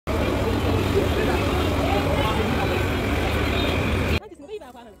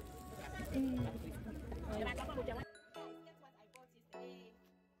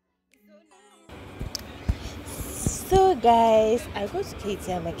So guys, I go to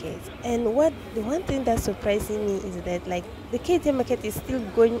kejetia market, and what the one thing that's surprising me is that like the kejetia market is still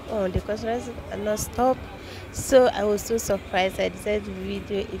going on. The customers are not stopped. So I was so surprised. I decided to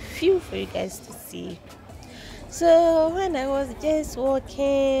video a few for you guys to see. So when I was just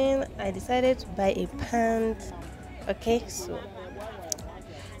walking, I decided to buy a pant. Okay, so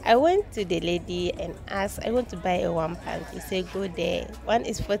I went to the lady and asked, I want to buy a one pant. He said, go there. One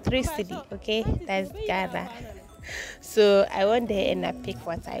is for 3 cedi, okay? That's Ghana. So I went there and I pick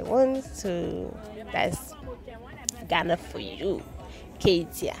what I want. So that's Ghana for you,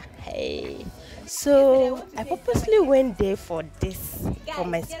 Katia. Hey. So I purposely went there for this, for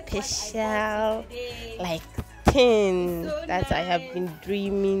my special, like, thing that I have been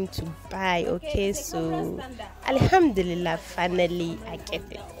dreaming to buy. Okay, so Alhamdulillah, finally I get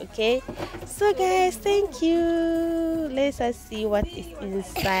it. Okay, so guys, thank you. Let's see what is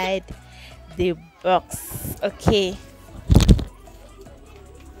inside the box. Okay.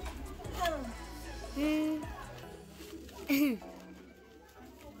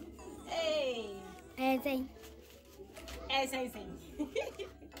 Hey. Anything.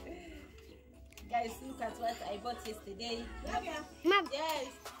 Guys, look at what I bought yesterday. Mom. Yes.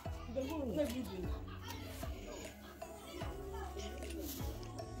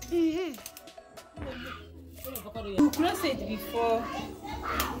 You close it before.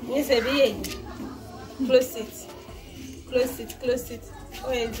 Yes, close it. Close it. Close it.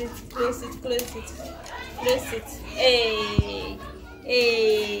 Where is it? Close it. Close it. Close it. Hey.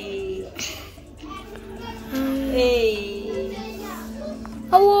 Hey. Hey.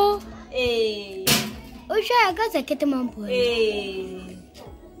 Hello. Hey. Oh, sure, I got a kitten boy. Hey.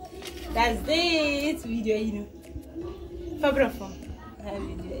 That's it. Video, you know. Photographer.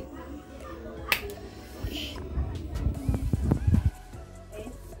 Video.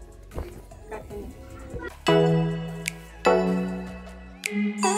 Hey.